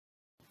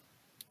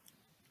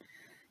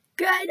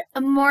Good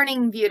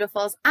morning,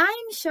 beautifuls. I'm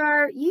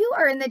Char. You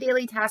are in the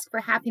Daily Task for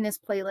Happiness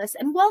playlist,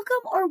 and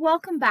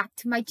welcome back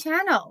to my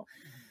channel.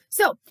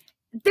 So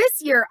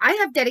this year I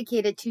have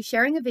dedicated to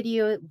sharing a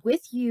video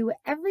with you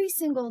every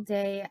single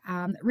day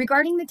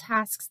regarding the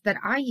tasks that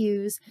I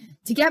use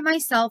to get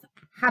myself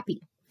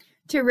happy,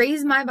 to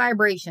raise my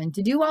vibration,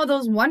 to do all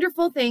those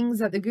wonderful things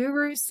that the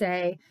gurus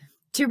say,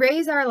 to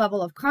raise our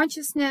level of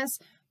consciousness,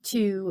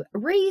 to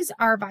raise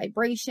our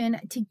vibration,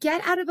 to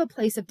get out of a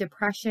place of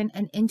depression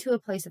and into a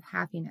place of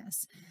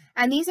happiness.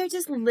 And these are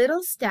just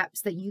little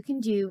steps that you can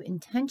do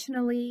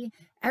intentionally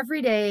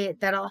every day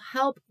that'll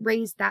help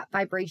raise that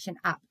vibration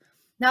up.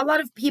 Now, a lot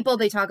of people,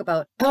 they talk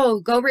about, oh,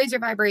 go raise your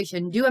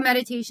vibration, do a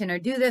meditation, or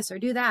do this or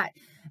do that.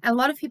 And a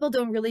lot of people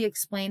don't really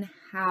explain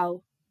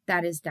how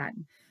that is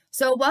done.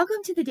 So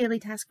welcome to the Daily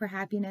Task for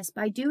Happiness.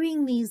 By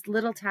doing these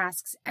little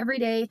tasks every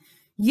day,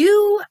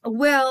 you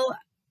will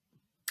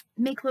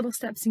make little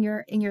steps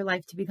in your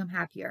life to become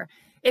happier.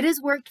 It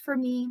has worked for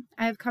me.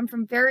 I have come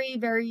from very,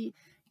 very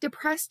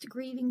depressed,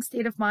 grieving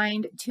state of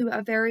mind to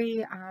a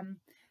very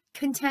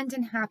content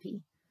and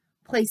happy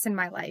place in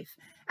my life.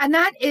 And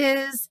that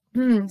is,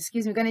 going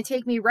to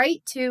take me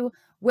right to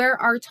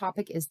where our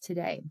topic is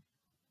today.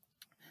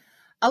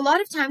 A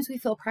lot of times we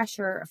feel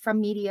pressure from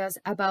medias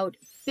about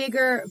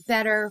bigger,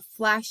 better,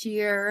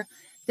 flashier,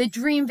 the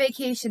dream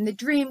vacation, the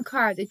dream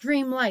car, the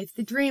dream life,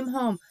 the dream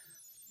home.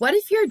 What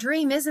if your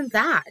dream isn't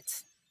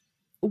that?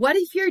 What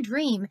if your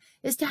dream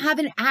is to have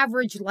an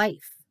average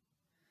life?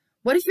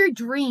 What if your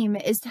dream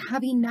is to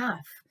have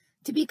enough,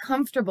 to be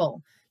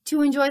comfortable,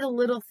 to enjoy the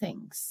little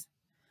things?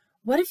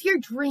 What if your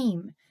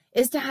dream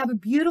is to have a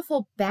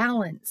beautiful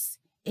balance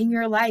in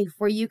your life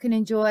where you can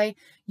enjoy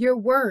your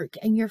work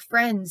and your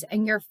friends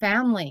and your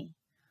family?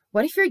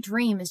 What if your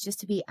dream is just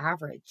to be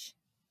average?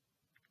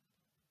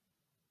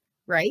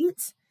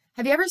 Right?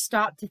 Have you ever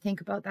stopped to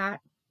think about that?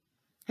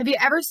 Have you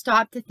ever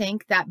stopped to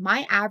think that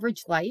my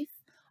average life,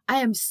 I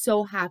am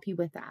so happy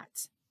with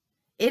that.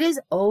 It is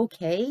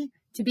okay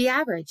to be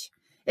average.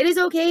 It is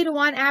okay to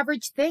want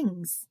average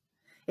things.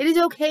 It is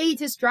okay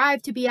to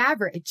strive to be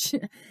average.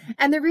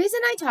 And the reason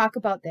I talk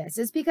about this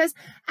is because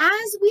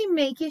as we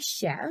make a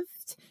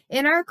shift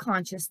in our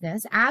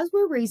consciousness, as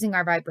we're raising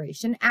our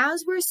vibration,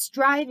 as we're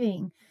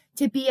striving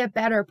to be a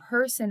better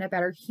person, a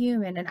better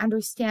human, and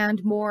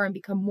understand more and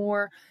become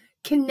more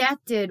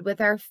connected with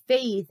our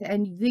faith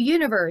and the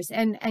universe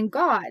and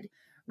God,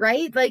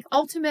 right? Like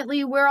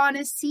ultimately we're on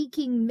a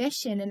seeking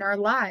mission in our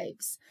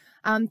lives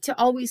to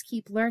always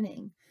keep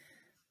learning.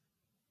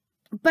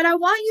 But I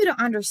want you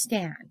to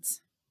understand.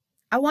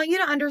 I want you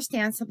to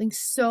understand something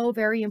so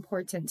very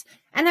important.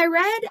 And I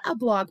read a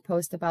blog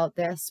post about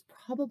this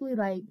probably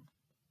like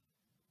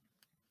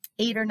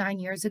 8 or 9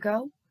 years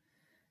ago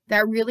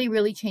that really,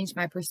 really changed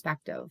my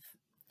perspective.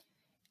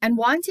 And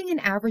wanting an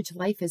average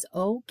life is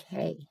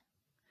okay.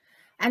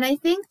 And I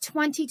think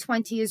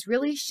 2020 has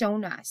really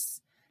shown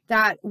us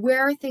that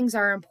where things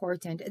are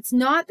important, it's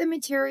not the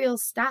material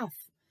stuff.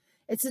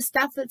 It's the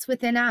stuff that's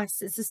within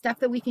us. It's the stuff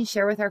that we can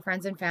share with our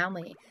friends and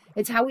family.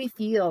 It's how we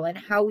feel and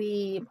how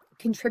we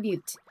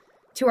contribute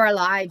to our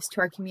lives, to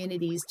our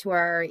communities, to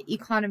our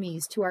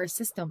economies, to our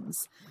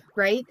systems,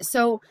 right?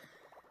 So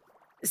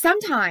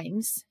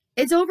sometimes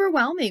it's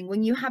overwhelming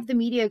when you have the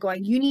media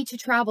going, you need to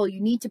travel,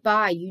 you need to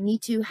buy, you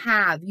need to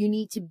have, you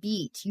need to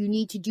beat, you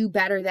need to do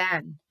better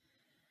than.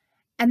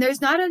 And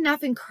there's not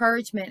enough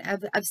encouragement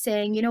of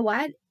saying, you know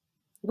what,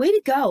 way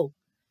to go.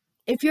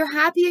 If you're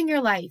happy in your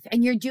life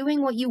and you're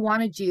doing what you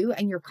want to do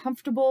and you're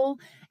comfortable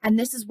and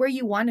this is where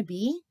you want to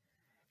be,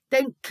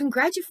 then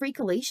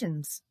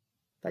congratulations.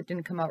 That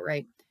didn't come out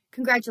right.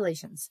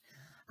 Congratulations.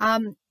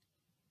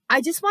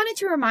 I just wanted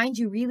to remind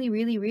you really,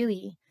 really,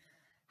 really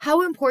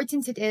how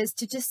important it is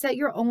to just set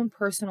your own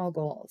personal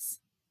goals,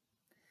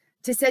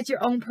 to set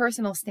your own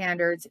personal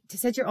standards, to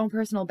set your own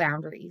personal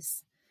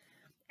boundaries.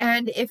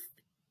 And if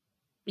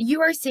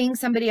you are seeing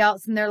somebody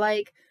else and they're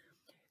like,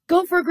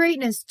 go for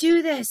greatness,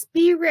 do this,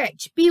 be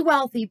rich, be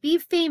wealthy, be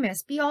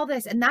famous, be all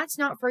this, and that's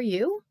not for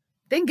you,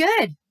 then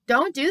good.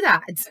 Don't do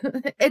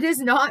that. It is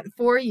not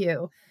for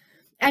you.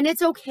 And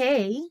it's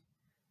okay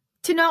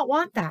to not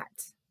want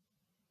that.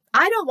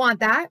 I don't want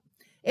that.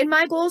 In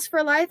my goals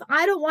for life,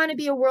 I don't want to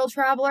be a world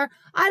traveler.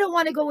 I don't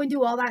want to go and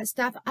do all that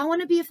stuff. I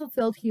want to be a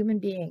fulfilled human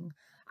being.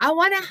 I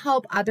want to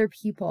help other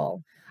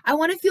people. I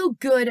want to feel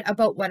good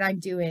about what I'm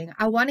doing.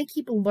 I want to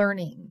keep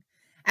learning.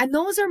 And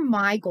those are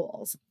my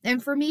goals.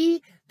 And for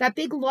me, that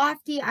big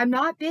lofty, I'm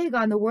not big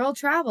on the world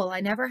travel. I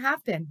never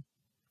have been.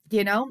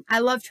 You know, I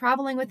love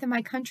traveling within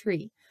my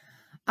country.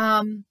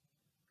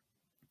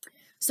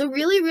 So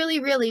really,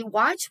 really, really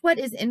watch what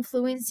is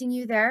influencing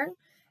you there.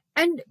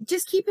 And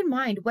just keep in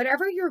mind,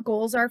 whatever your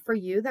goals are for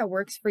you that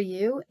works for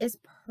you is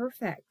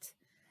perfect.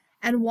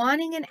 And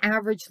wanting an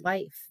average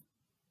life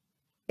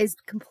is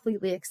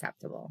completely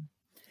acceptable.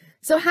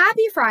 So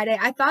happy Friday.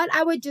 I thought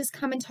I would just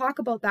come and talk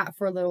about that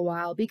for a little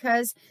while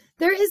because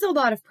there is a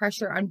lot of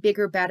pressure on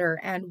bigger, better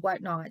and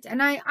whatnot.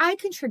 And I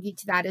contribute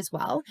to that as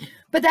well.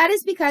 But that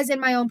is because in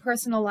my own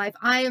personal life,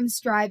 I am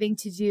striving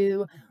to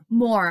do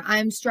more.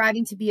 I'm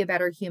striving to be a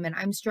better human.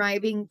 I'm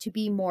striving to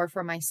be more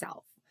for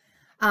myself.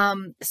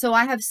 So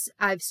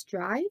I've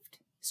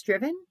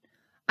striven.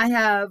 I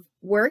have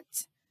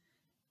worked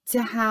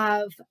to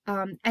have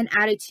an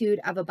attitude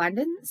of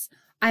abundance.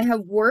 I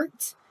have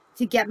worked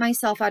to get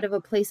myself out of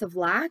a place of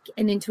lack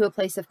and into a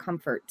place of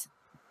comfort.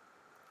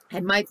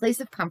 And my place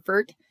of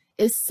comfort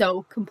is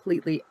so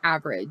completely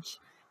average.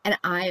 And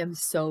I am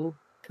so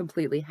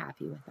completely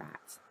happy with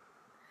that.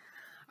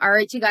 All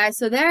right, you guys.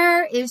 So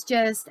there is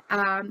just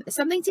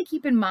something to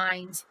keep in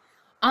mind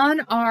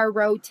on our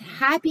road to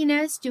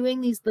happiness,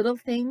 doing these little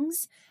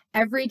things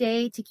every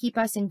day to keep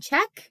us in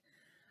check.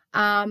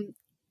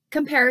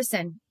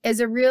 Comparison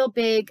is a real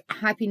big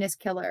happiness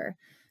killer.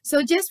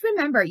 So just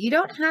remember, you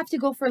don't have to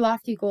go for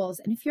lofty goals.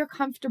 And if you're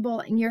comfortable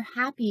and you're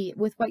happy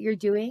with what you're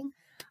doing,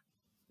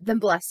 then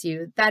bless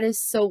you. That is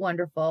so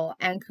wonderful.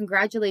 And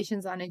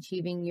congratulations on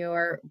achieving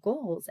your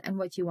goals and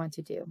what you want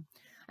to do.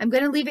 I'm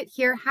going to leave it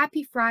here.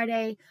 Happy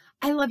Friday.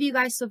 I love you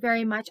guys so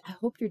very much. I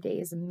hope your day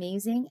is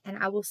amazing. And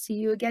I will see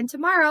you again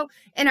tomorrow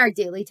in our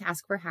daily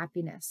task for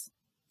happiness.